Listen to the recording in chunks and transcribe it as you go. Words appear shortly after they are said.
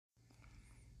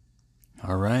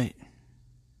Alright,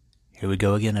 here we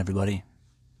go again, everybody.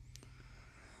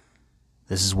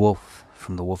 This is Wolf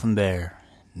from the Wolf and Bear,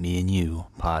 Me and You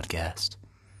podcast.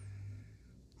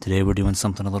 Today we're doing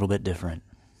something a little bit different.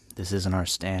 This isn't our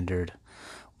standard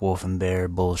Wolf and Bear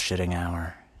bullshitting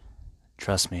hour.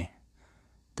 Trust me,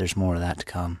 there's more of that to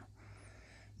come.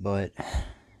 But,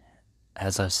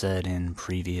 as I've said in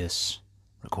previous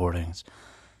recordings,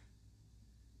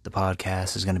 the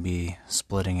podcast is going to be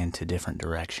splitting into different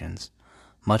directions,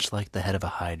 much like the head of a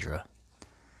hydra.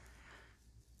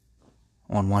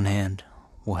 On one hand,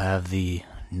 we'll have the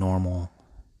normal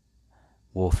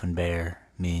Wolf and Bear,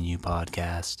 Me and You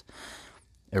podcast,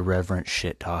 irreverent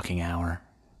shit-talking hour.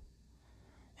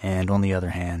 And on the other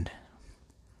hand,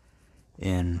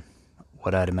 in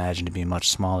what I'd imagine to be much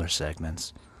smaller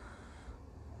segments,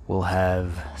 we'll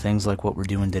have things like what we're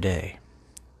doing today.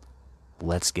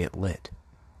 Let's Get Lit,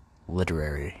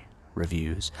 literary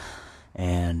reviews,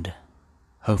 and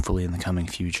hopefully in the coming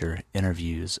future,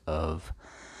 interviews of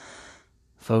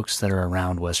folks that are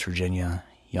around West Virginia,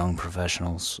 young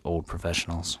professionals, old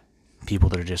professionals, people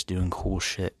that are just doing cool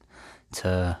shit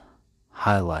to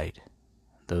highlight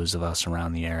those of us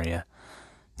around the area,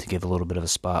 to give a little bit of a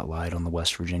spotlight on the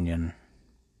West Virginian,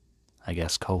 I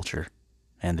guess, culture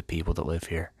and the people that live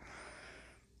here.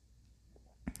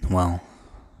 Well,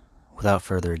 without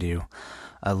further ado,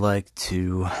 I'd like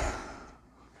to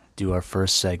do our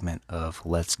first segment of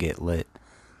Let's Get Lit.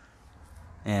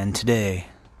 And today,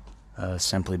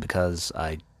 simply because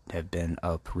I have been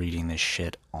up reading this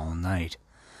shit all night,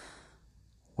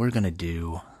 we're going to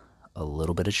do a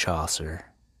little bit of Chaucer.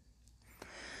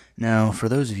 Now, for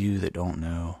those of you that don't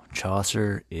know,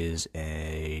 Chaucer is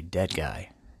a dead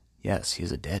guy. Yes,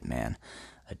 he's a dead man.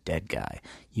 A dead guy.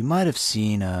 You might have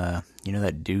seen,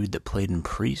 that dude that played in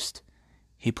Priest?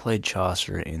 He played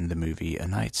Chaucer in the movie A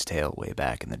Knight's Tale way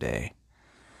back in the day.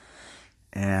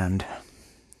 And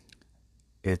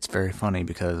it's very funny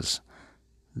because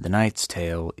The Knight's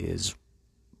Tale is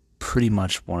pretty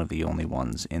much one of the only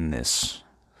ones in this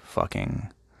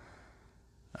fucking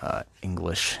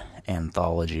English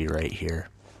anthology right here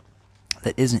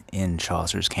that isn't in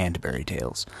Chaucer's Canterbury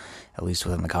Tales, at least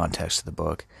within the context of the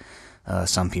book.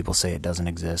 Some people say it doesn't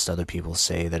exist, other people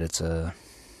say that it's a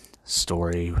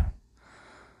story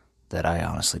that I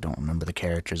honestly don't remember the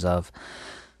characters of,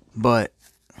 but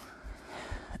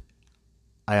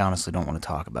I honestly don't want to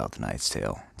talk about The Knight's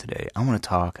Tale today. I want to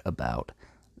talk about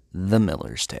The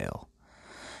Miller's Tale.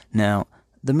 Now,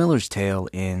 The Miller's Tale,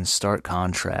 in stark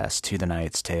contrast to The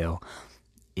Knight's Tale,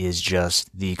 is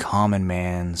just the common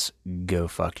man's go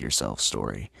fuck yourself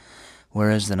story.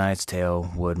 Whereas The Knight's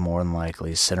Tale would more than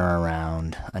likely center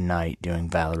around a knight doing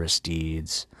valorous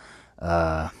deeds,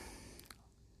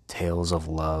 tales of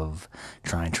love,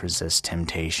 trying to resist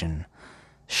temptation.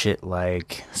 Shit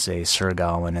like, say, Sir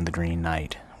Gawain in The Green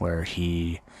Knight, where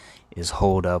he is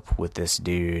holed up with this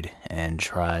dude and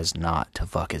tries not to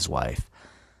fuck his wife.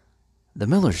 The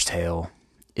Miller's Tale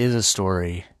is a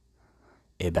story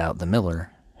about the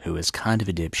miller, who is kind of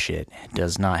a dipshit,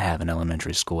 does not have an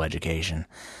elementary school education.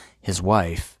 His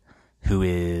wife, who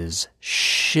is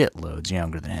shitloads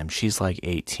younger than him. She's like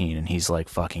 18 and he's like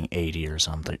fucking 80 or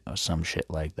something, or some shit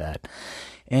like that.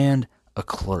 And a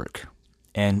clerk.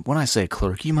 And when I say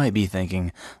clerk, you might be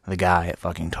thinking the guy at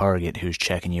fucking Target who's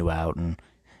checking you out and,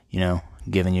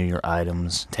 giving you your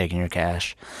items, taking your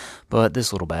cash. But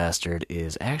this little bastard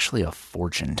is actually a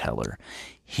fortune teller.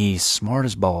 He's smart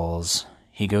as balls.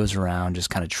 He goes around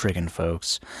just kind of tricking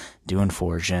folks, doing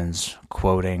fortunes,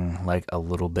 quoting like a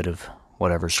little bit of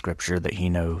whatever scripture that he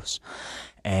knows,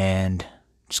 and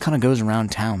just kind of goes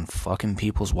around town fucking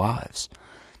people's wives.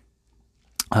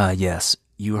 Yes,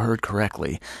 you heard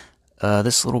correctly.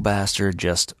 This little bastard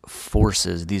just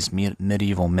forces these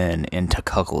medieval men into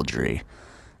cuckoldry,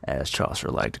 as Chaucer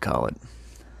liked to call it.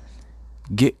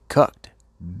 Get cucked,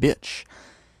 bitch.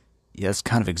 Yeah, that's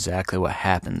kind of exactly what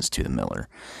happens to the miller.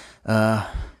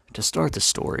 To start the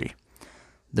story,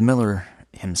 the miller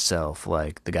himself,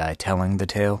 like the guy telling the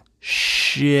tale,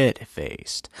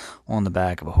 shit-faced on the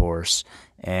back of a horse,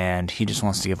 and he just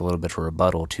wants to give a little bit of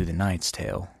rebuttal to the Knight's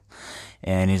Tale.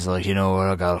 And he's like, you know what,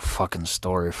 I got a fucking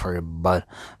story for you, but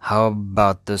how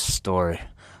about this story?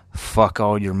 Fuck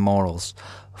all your morals.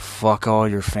 Fuck all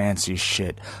your fancy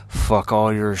shit. Fuck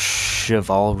all your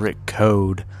chivalric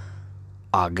code.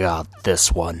 I got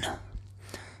this one.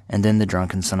 And then the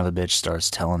drunken son of a bitch starts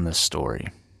telling this story.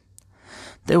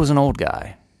 There was an old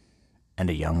guy and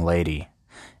a young lady,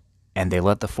 and they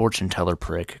let the fortune teller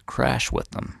prick crash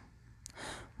with them.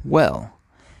 Well,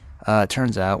 it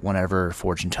turns out whenever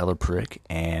fortune teller prick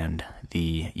and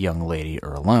the young lady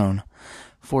are alone,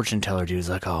 fortune teller dude's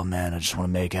like, oh man, I just want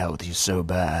to make out with you so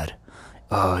bad.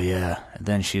 Oh yeah. And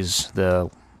then the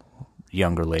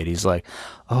younger lady's like,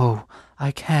 oh,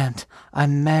 I can't.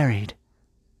 I'm married.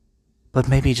 But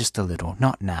maybe just a little.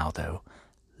 Not now, though.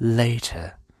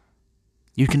 Later.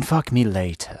 You can fuck me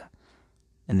later.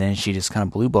 And then she just kind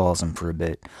of blue balls him for a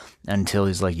bit until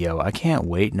he's like, yo, I can't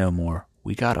wait no more.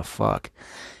 We gotta fuck.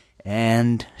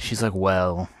 And she's like,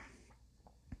 well,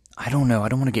 I don't know. I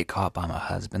don't want to get caught by my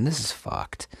husband. This is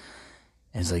fucked.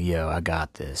 And he's like, yo, I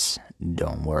got this.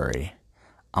 Don't worry.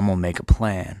 I'm gonna make a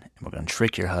plan. And we're gonna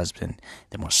trick your husband.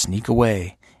 Then we'll sneak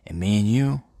away. And me and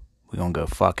you, we're gonna go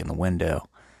fuck in the window.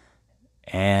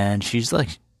 And she's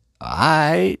like,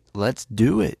 alright, let's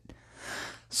do it.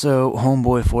 So,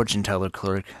 homeboy fortune teller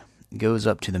clerk goes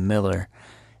up to the miller,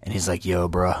 and he's like, yo,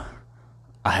 bruh,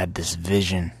 I had this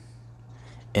vision.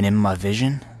 And in my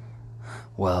vision,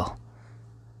 well,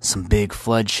 some big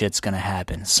flood shit's gonna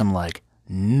happen. Some, like,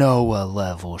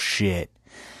 Noah-level shit.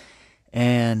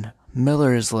 And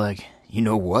Miller is like, you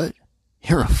know what?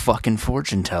 You're a fucking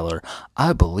fortune teller.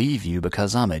 I believe you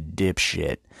because I'm a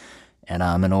dipshit. And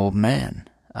I'm an old man.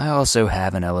 I also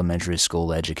have an elementary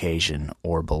school education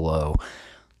or below.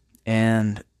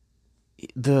 And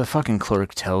the fucking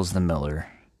clerk tells the miller,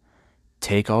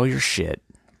 take all your shit,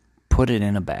 put it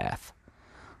in a bath,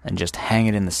 and just hang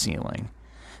it in the ceiling.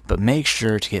 But make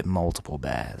sure to get multiple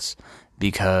baths,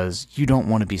 because you don't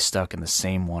want to be stuck in the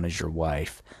same one as your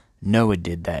wife. Noah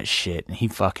did that shit, and he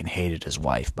fucking hated his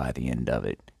wife by the end of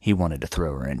it. He wanted to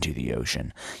throw her into the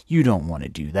ocean. You don't want to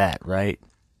do that, right?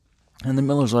 And the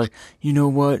miller's like, you know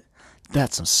what?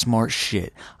 That's some smart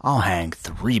shit. I'll hang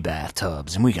 3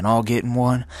 bathtubs, and we can all get in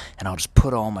one, and I'll just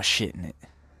put all my shit in it.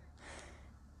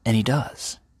 And he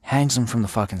does. Hangs them from the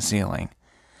fucking ceiling.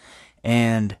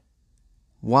 And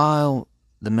while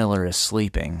the miller is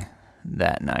sleeping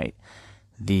that night,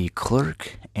 the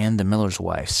clerk and the miller's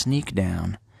wife sneak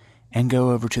down and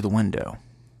go over to the window.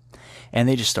 And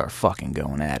they just start fucking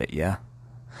going at it, yeah?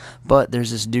 But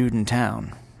there's this dude in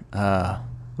town.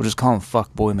 We'll just call him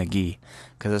Fuckboy McGee,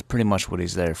 because that's pretty much what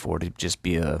he's there for, to just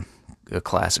be a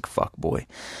classic fuckboy.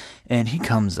 And he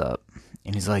comes up,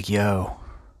 and he's like, yo,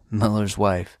 Miller's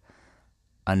wife,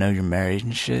 I know you're married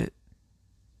and shit,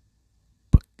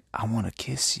 but I want to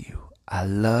kiss you. I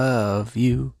love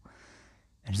you.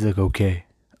 And she's like, okay,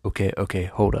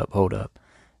 hold up.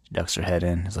 She ducks her head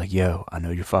in. He's like, yo, I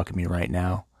know you're fucking me right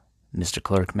now, Mr.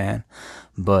 Clerk Man,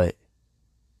 but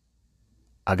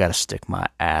I gotta stick my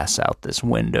ass out this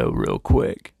window real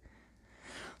quick.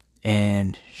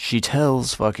 And she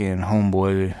tells fucking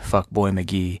homeboy, fuckboy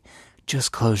McGee,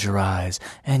 just close your eyes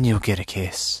and you'll get a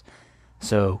kiss.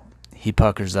 So he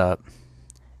puckers up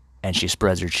and she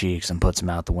spreads her cheeks and puts him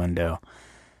out the window.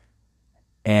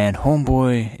 And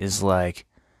homeboy is like,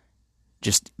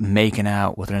 just making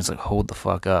out with her, and it's like, hold the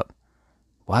fuck up.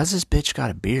 Why has this bitch got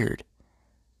a beard?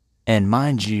 And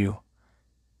mind you,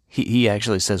 he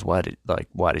actually says, why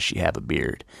does she have a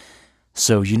beard?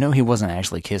 So you know he wasn't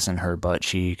actually kissing her butt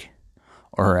cheek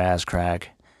or her ass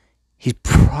crack. He's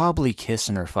probably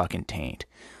kissing her fucking taint,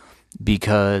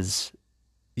 because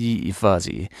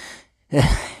fuzzy.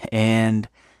 And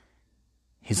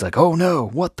he's like, oh no,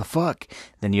 what the fuck?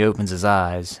 Then he opens his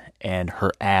eyes, and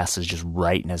her ass is just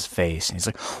right in his face. And he's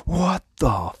like, what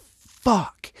the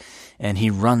fuck? And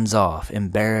he runs off,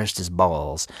 embarrassed as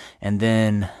balls. And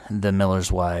then the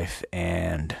miller's wife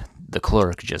and the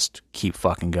clerk just keep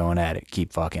fucking going at it,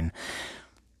 keep fucking.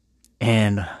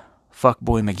 And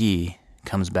fuckboy McGee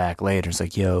comes back later. It's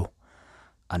like, yo,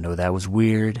 I know that was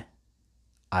weird.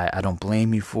 I don't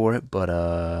blame you for it, but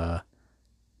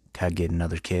can I get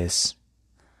another kiss?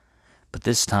 But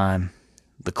this time,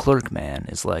 the clerk man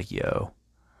is like, yo,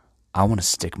 I want to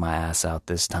stick my ass out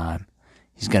this time.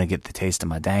 He's going to get the taste of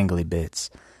my dangly bits.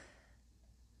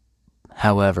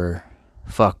 However,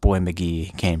 fuckboy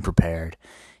McGee came prepared,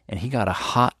 and he got a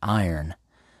hot iron,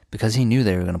 because he knew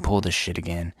they were going to pull this shit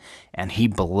again, and he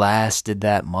blasted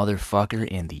that motherfucker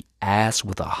in the ass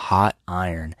with a hot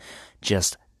iron.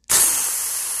 Just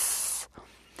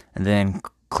and then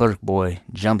clerk boy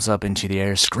jumps up into the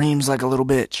air, screams like a little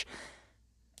bitch,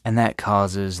 and that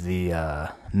causes the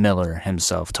miller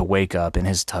himself to wake up in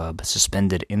his tub,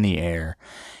 suspended in the air.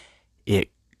 It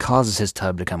causes his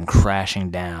tub to come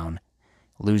crashing down,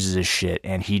 loses his shit,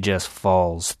 and he just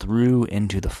falls through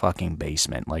into the fucking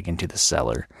basement, like into the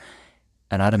cellar.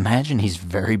 And I'd imagine he's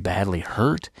very badly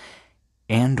hurt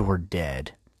and or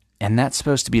dead. And that's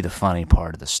supposed to be the funny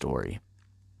part of the story.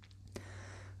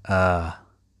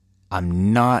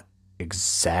 I'm not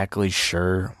exactly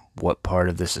sure what part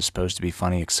of this is supposed to be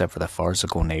funny, except for the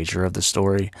farcical nature of the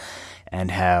story, and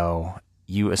how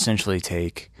you essentially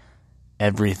take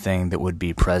everything that would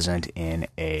be present in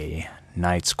a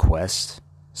Knight's Quest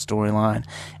storyline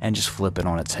and just flip it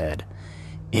on its head.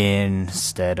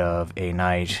 Instead of a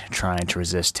knight trying to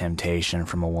resist temptation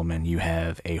from a woman, you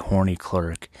have a horny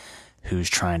clerk who's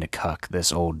trying to cuck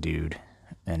this old dude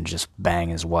and just bang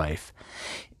his wife.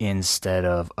 Instead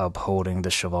of upholding the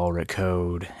chivalric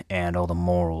code and all the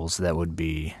morals that would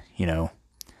be,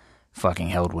 fucking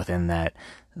held within that,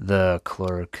 the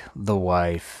clerk, the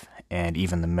wife, and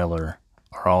even the miller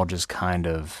are all just kind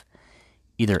of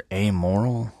either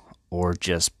amoral or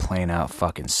just plain out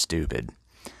fucking stupid.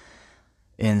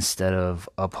 Instead of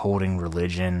upholding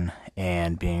religion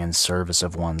and being in service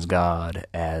of one's god,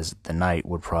 as the knight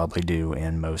would probably do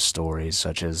in most stories,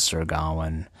 such as Sir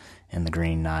Gawain in the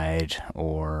Green Knight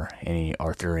or any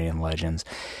Arthurian legends,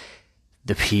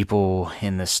 the people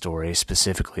in this story,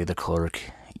 specifically the clerk,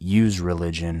 use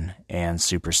religion and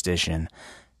superstition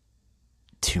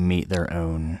to meet their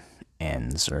own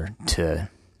ends or to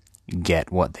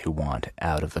get what they want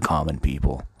out of the common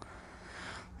people.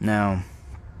 Now,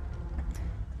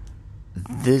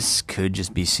 this could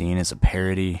just be seen as a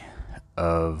parody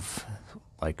of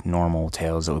normal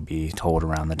tales that would be told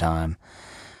around the time.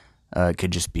 It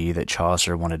could just be that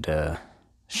Chaucer wanted to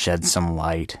shed some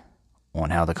light on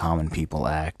how the common people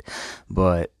act,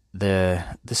 but the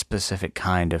specific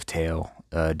kind of tale,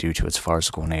 due to its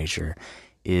farcical nature,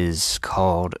 is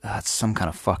called some kind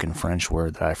of fucking French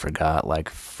word that I forgot, like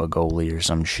fagoli or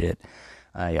some shit.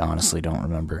 I honestly don't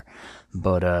remember,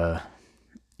 but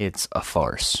it's a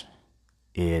farce.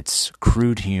 It's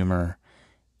crude humor,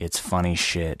 it's funny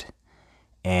shit,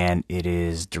 and it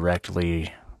is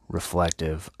directly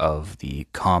reflective of the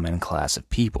common class of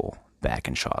people back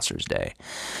in Chaucer's day.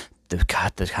 The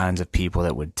kinds of people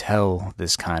that would tell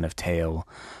this kind of tale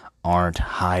aren't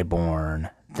highborn,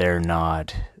 they're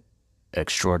not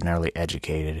extraordinarily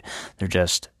educated, they're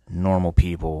just normal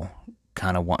people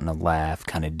kind of wanting to laugh,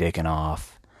 kind of dicking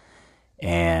off,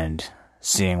 and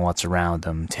seeing what's around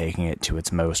them, taking it to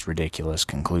its most ridiculous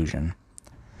conclusion.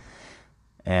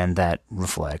 And that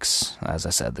reflects, as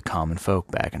I said, the common folk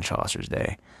back in Chaucer's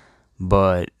day.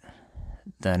 But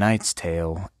the Knight's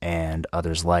Tale and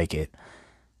others like it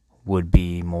would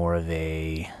be more of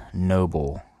a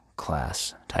noble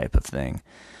class type of thing,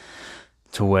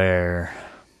 to where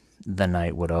the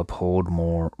knight would uphold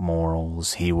more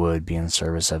morals, he would be in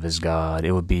service of his god.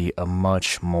 It would be a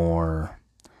much more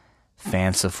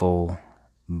fanciful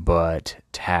but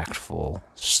tactful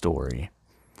story.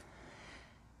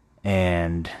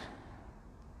 And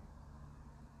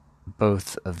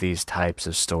both of these types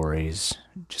of stories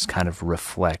just kind of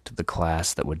reflect the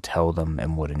class that would tell them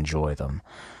and would enjoy them.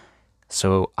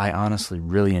 So I honestly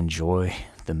really enjoy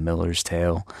The Miller's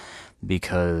Tale,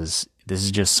 because this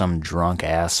is just some drunk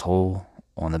asshole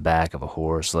on the back of a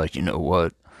horse like, you know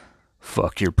what,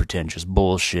 fuck your pretentious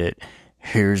bullshit.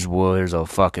 Here's a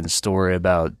fucking story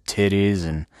about titties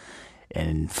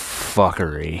and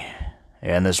fuckery,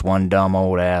 and this one dumb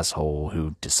old asshole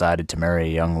who decided to marry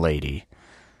a young lady.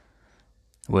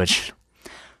 Which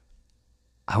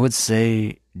I would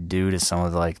say, due to some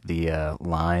of the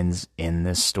lines in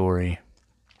this story,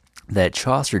 that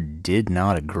Chaucer did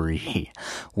not agree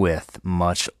with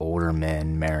much older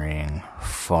men marrying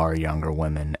far younger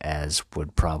women, as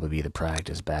would probably be the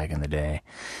practice back in the day.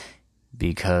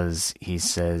 Because he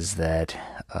says that,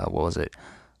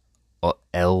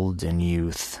 eld and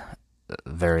youth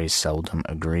very seldom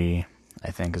agree,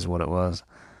 I think is what it was.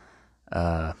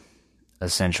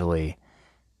 Essentially,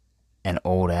 an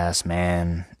old-ass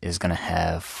man is going to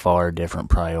have far different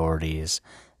priorities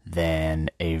than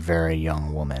a very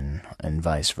young woman, and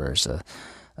vice versa.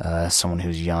 Someone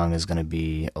who's young is going to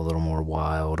be a little more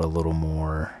wild, a little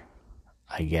more,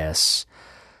 I guess,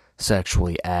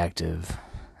 sexually active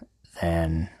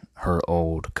than her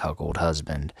old cuckold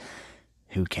husband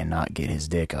who cannot get his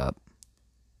dick up.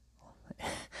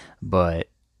 But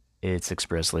it's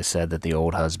expressly said that the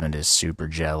old husband is super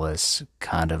jealous,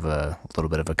 kind of a little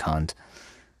bit of a cunt,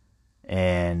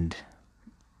 and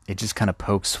it just kind of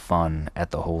pokes fun at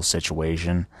the whole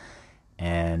situation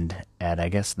and at, I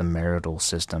guess, the marital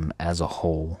system as a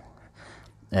whole,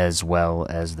 as well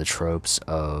as the tropes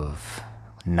of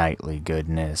knightly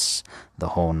goodness, the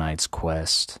whole knight's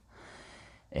quest,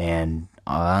 and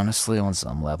honestly, on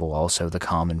some level, also the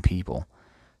common people.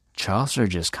 Chaucer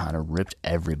just kind of ripped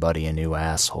everybody a new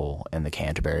asshole in the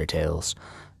Canterbury Tales.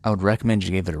 I would recommend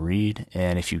you give it a read,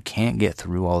 and if you can't get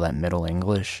through all that Middle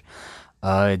English,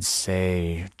 I'd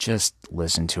say just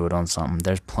listen to it on something.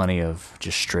 There's plenty of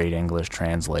just straight English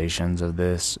translations of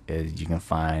this. You can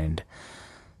find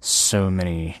so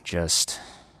many just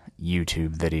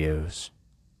YouTube videos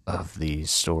of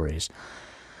these stories.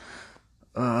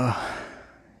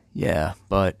 Yeah,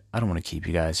 but I don't want to keep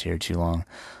you guys here too long.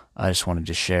 I just wanted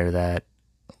to share that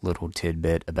little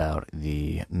tidbit about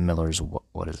the Miller's,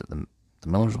 what is it, the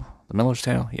Miller's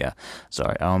Tale? Yeah,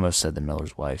 sorry, I almost said the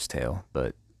Miller's Wife's Tale,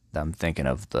 but I'm thinking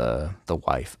of the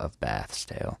Wife of Bath's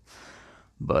Tale.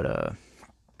 But,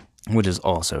 which is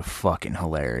also fucking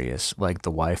hilarious. Like,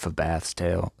 the Wife of Bath's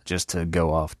Tale, just to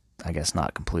go off, I guess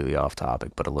not completely off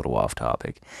topic, but a little off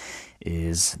topic,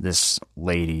 is this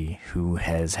lady who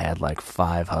has had like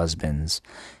 5 husbands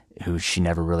who she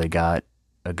never really got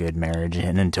a good marriage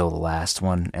in until the last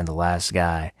one, and the last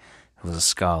guy, who was a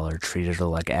scholar, treated her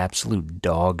like absolute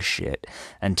dog shit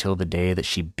until the day that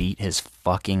she beat his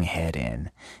fucking head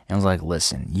in. And was like,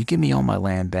 listen, you give me all my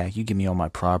land back, you give me all my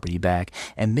property back,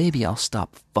 and maybe I'll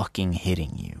stop fucking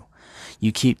hitting you.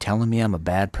 You keep telling me I'm a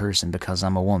bad person because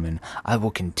I'm a woman, I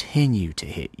will continue to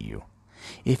hit you.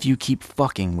 If you keep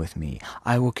fucking with me,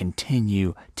 I will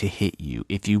continue to hit you.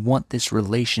 If you want this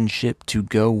relationship to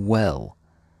go well,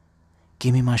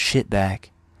 give me my shit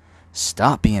back,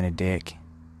 stop being a dick,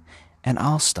 and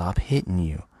I'll stop hitting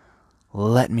you.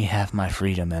 Let me have my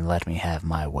freedom and let me have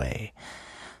my way.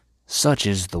 Such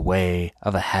is the way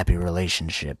of a happy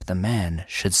relationship. The man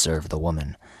should serve the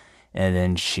woman. And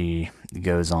then she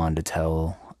goes on to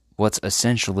tell what's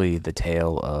essentially the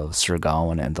tale of Sir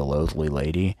Gawain and the Loathly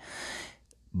Lady.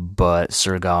 But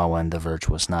Sir Gawain, the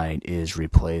virtuous knight, is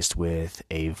replaced with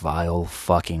a vile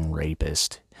fucking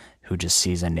rapist who just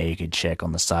sees a naked chick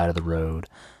on the side of the road,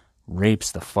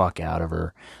 rapes the fuck out of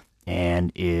her,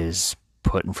 and is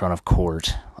put in front of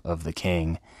court of the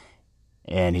king.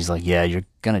 And he's like, yeah, you're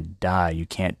gonna die. You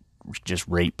can't just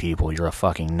rape people. You're a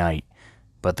fucking knight.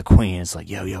 But the queen is like,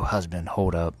 yo, husband,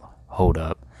 hold up.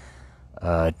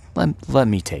 Let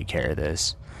me take care of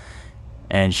this.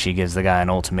 And she gives the guy an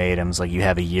ultimatum. It's like, you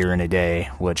have a year and a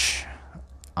day, which,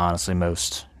 honestly,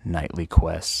 most nightly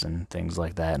quests and things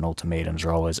like that and ultimatums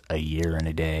are always a year and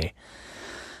a day.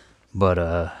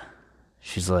 But,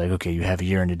 she's like, okay, you have a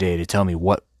year and a day to tell me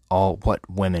what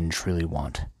women truly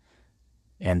want.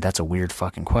 And that's a weird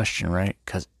fucking question, right?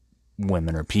 Because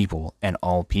women are people, and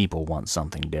all people want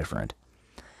something different.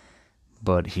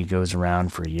 But he goes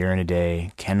around for a year and a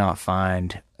day, cannot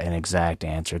find an exact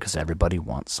answer because everybody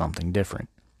wants something different.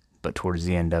 But towards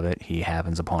the end of it, he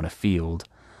happens upon a field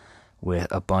with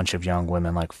a bunch of young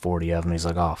women, like 40 of them. He's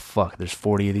like, oh fuck, there's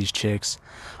 40 of these chicks.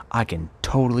 I can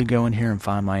totally go in here and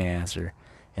find my answer.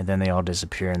 And then they all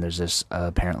disappear, and there's this,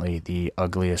 apparently the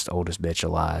ugliest, oldest bitch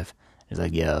alive. He's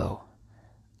like, yo,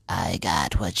 I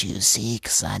got what you seek,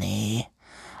 sonny.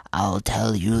 I'll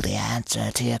tell you the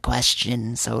answer to your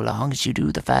question so long as you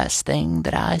do the first thing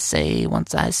that I say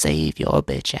once I save your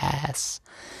bitch ass.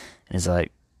 And he's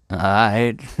like,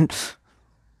 alright,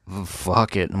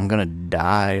 fuck it, I'm gonna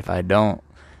die if I don't.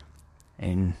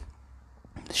 And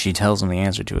she tells him the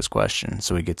answer to his question,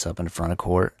 so he gets up in front of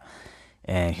court,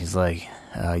 and he's like,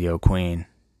 yo, queen,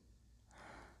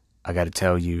 I gotta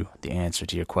tell you the answer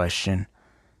to your question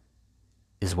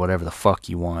is whatever the fuck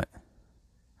you want.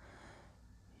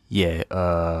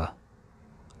 Yeah,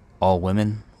 all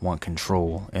women want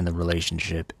control in the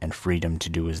relationship and freedom to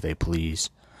do as they please.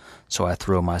 So I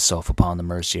throw myself upon the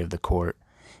mercy of the court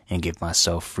and give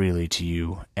myself freely to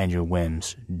you and your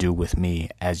whims. Do with me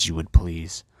as you would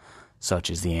please. Such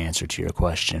is the answer to your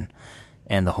question.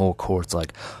 And the whole court's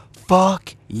like,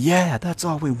 fuck yeah, that's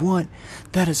all we want.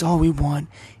 That is all we want,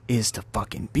 is to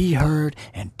fucking be heard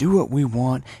and do what we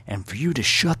want, and for you to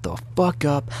shut the fuck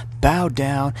up, bow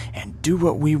down, and do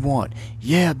what we want.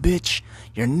 Yeah, bitch,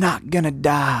 you're not gonna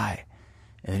die.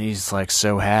 And he's like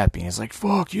so happy, and he's like,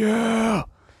 fuck yeah.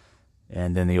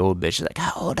 And then the old bitch is like,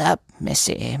 hold up,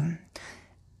 missy.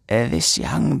 This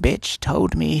young bitch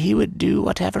told me he would do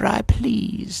whatever I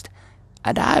pleased,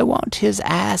 and I want his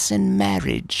ass in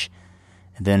marriage.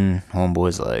 And then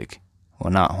homeboy's like,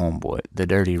 well, not homeboy, the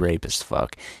dirty rapist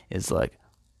fuck is like,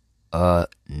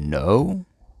 no.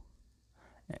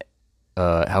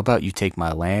 How about you take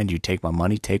my land, you take my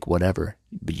money, take whatever,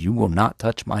 but you will not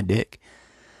touch my dick.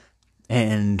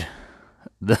 And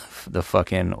the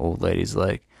fucking old lady's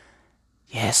like,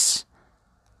 yes,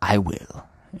 I will.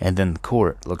 And then the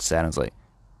court looks at him and is like,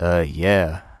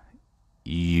 yeah,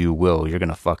 you will. You're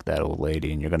gonna fuck that old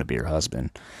lady and you're gonna be her husband.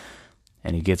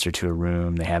 And he gets her to a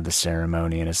room, they have the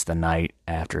ceremony, and it's the night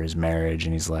after his marriage,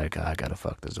 and he's like, I gotta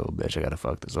fuck this old bitch, I gotta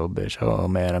fuck this old bitch. Oh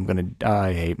man,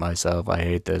 I hate myself, I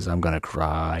hate this, I'm gonna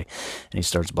cry. And he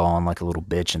starts bawling like a little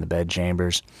bitch in the bed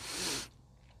chambers.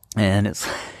 And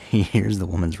he hears the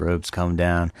woman's robes come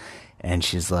down, and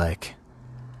she's like,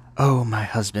 oh, my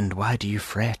husband, why do you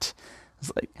fret?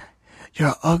 It's like,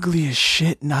 you're ugly as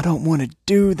shit, and I don't want to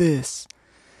do this.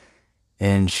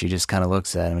 And she just kind of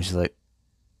looks at him and she's like,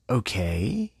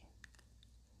 okay,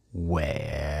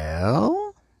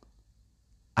 well,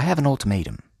 I have an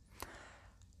ultimatum.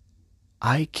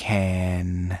 I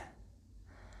can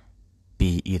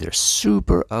be either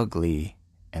super ugly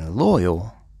and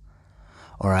loyal,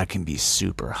 or I can be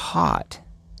super hot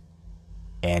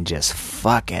and just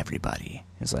fuck everybody.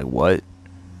 It's like, what?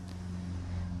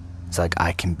 It's like,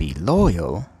 I can be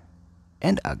loyal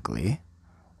and ugly,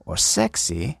 or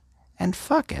sexy and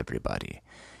fuck everybody.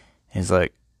 He's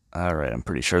like, alright, I'm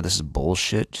pretty sure this is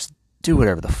bullshit. Just do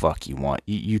whatever the fuck you want.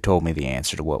 You told me the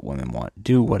answer to what women want.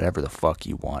 Do whatever the fuck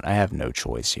you want. I have no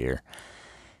choice here.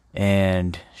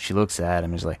 And she looks at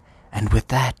him and is like, and with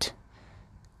that,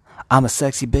 I'm a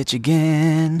sexy bitch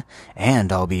again,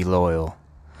 and I'll be loyal.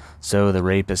 So the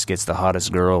rapist gets the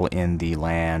hottest girl in the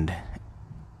land,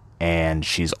 and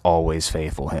she's always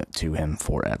faithful to him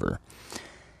forever.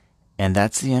 And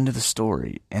that's the end of the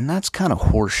story. And that's kind of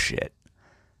horseshit.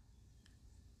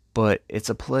 But it's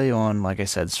a play on, like I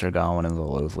said, Sir Gawain and the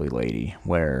Loathly Lady,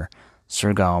 where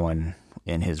Sir Gawain,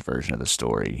 in his version of the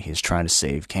story, he's trying to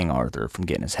save King Arthur from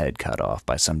getting his head cut off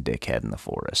by some dickhead in the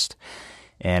forest.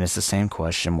 And it's the same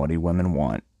question, what do women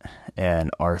want? And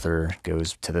Arthur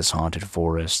goes to this haunted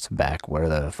forest back where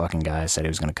the fucking guy said he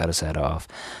was going to cut his head off,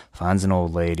 finds an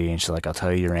old lady, and she's like, I'll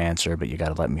tell you your answer, but you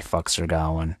got to let me fuck Sir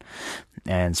Gawain.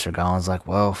 And Sir Gawain's like,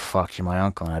 well, fuck, you're my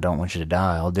uncle, and I don't want you to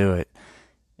die, I'll do it.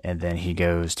 And then he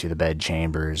goes to the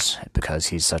bedchambers because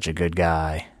he's such a good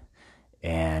guy,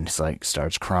 and it's like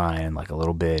starts crying like a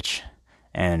little bitch.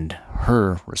 And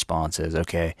her response is,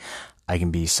 okay, I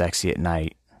can be sexy at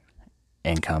night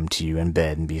and come to you in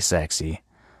bed and be sexy,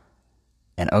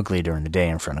 and ugly during the day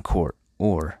in front of court,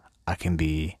 or I can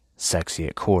be sexy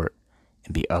at court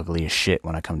and be ugly as shit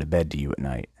when I come to bed to you at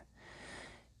night.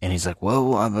 And he's like,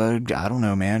 well, I don't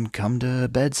know, man, come to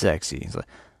bed sexy. He's like,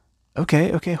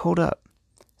 okay, hold up.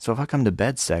 So if I come to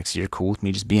bed sexy, you're cool with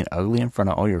me just being ugly in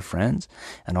front of all your friends,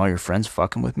 and all your friends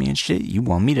fucking with me and shit? You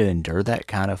want me to endure that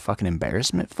kind of fucking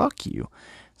embarrassment? Fuck you.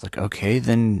 It's like, okay,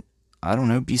 then, I don't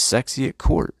know, be sexy at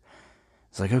court.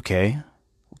 It's like, okay,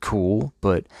 cool,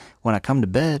 but when I come to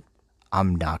bed,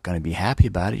 I'm not going to be happy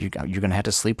about it. You're going to have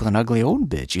to sleep with an ugly old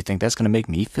bitch. You think that's going to make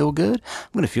me feel good?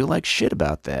 I'm going to feel like shit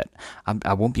about that.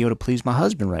 I won't be able to please my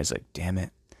husband right. It's like, damn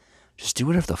it. Just do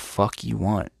whatever the fuck you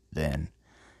want, then.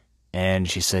 And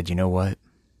she said, you know what?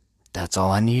 That's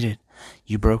all I needed.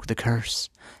 You broke the curse.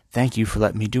 Thank you for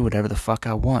letting me do whatever the fuck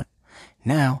I want.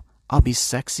 Now, I'll be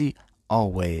sexy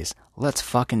always. Let's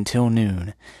fuck until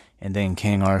noon. And then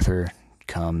King Arthur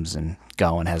comes, and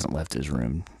Gawain hasn't left his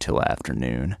room till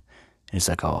afternoon. And it's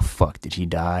like, oh fuck, did he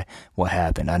die? What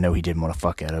happened? I know he didn't want to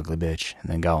fuck that ugly bitch.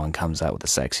 And then Gawain comes out with a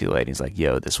sexy lady. He's like,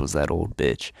 yo, this was that old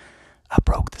bitch. I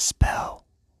broke the spell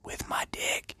with my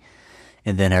dick.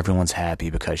 And then everyone's happy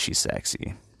because she's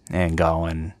sexy. And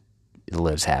Gawain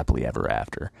lives happily ever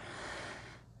after.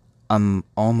 I'm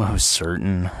almost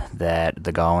certain that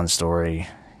the Gawain story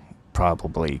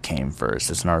probably came first.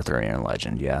 It's an Arthurian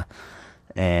legend, yeah.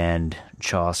 And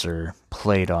Chaucer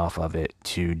played off of it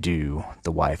to do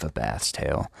The Wife of Bath's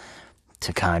Tale,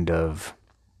 to kind of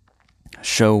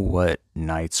show what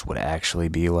knights would actually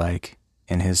be like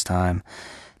in his time.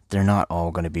 They're not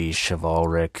all going to be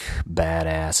chivalric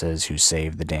badasses who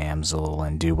save the damsel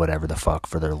and do whatever the fuck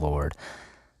for their lord.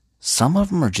 Some of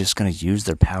them are just going to use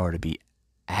their power to be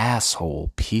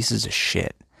asshole pieces of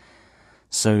shit.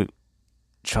 So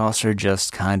Chaucer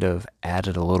just kind of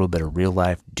added a little bit of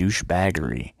real-life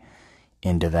douchebaggery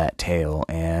into that tale,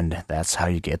 and that's how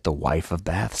you get The Wife of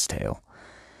Bath's Tale.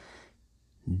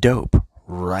 Dope,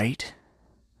 right?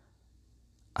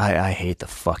 I hate the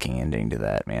fucking ending to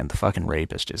that, man. The fucking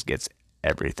rapist just gets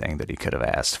everything that he could have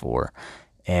asked for.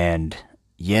 And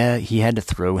yeah, he had to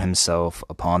throw himself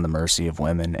upon the mercy of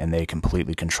women, and they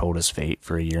completely controlled his fate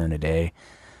for a year and a day.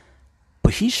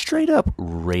 But he straight up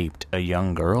raped a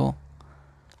young girl.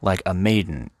 Like a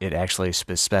maiden. It actually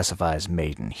specifies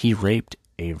maiden. He raped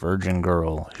a virgin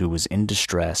girl who was in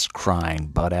distress, crying,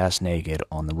 butt-ass naked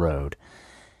on the road.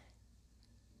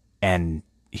 And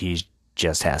he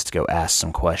just has to go ask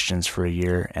some questions for a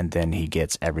year, and then he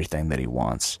gets everything that he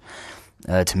wants.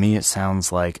 To me, it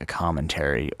sounds like a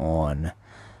commentary on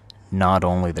not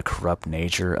only the corrupt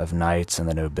nature of knights and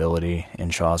the nobility in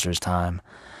Chaucer's time,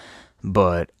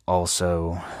 but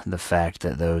also the fact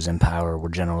that those in power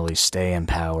would generally stay in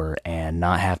power and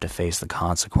not have to face the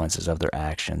consequences of their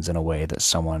actions in a way that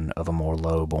someone of a more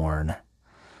low-born,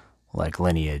 like,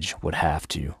 lineage would have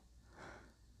to.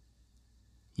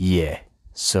 Yeah.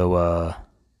 So,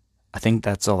 I think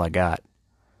that's all I got.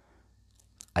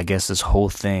 I guess this whole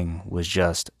thing was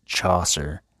just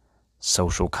Chaucer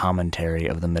social commentary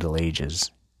of the Middle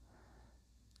Ages.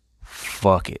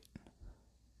 Fuck it.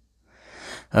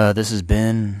 This has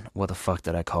been, what the fuck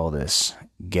did I call this?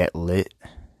 Get Lit?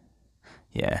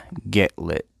 Yeah, Get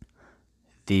Lit.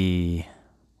 The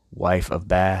Wife of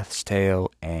Bath's Tale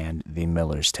and the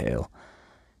Miller's Tale.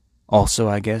 Also,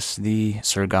 I guess, the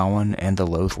Sir Gawain and the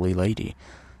Loathly Lady.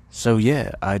 So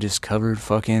yeah, I just covered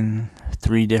fucking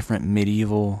 3 different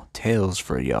medieval tales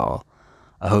for y'all.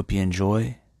 I hope you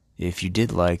enjoy. If you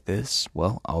did like this,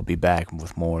 well, I'll be back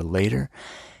with more later.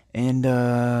 And,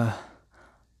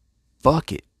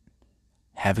 fuck it.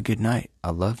 Have a good night.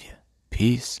 I love you.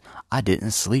 Peace. I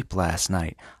didn't sleep last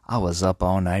night. I was up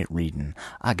all night reading.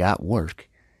 I got work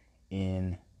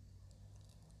in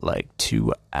like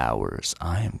 2 hours.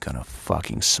 I am gonna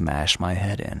fucking smash my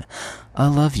head in. I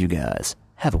love you guys.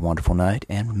 Have a wonderful night,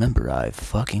 and remember, I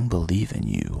fucking believe in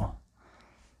you.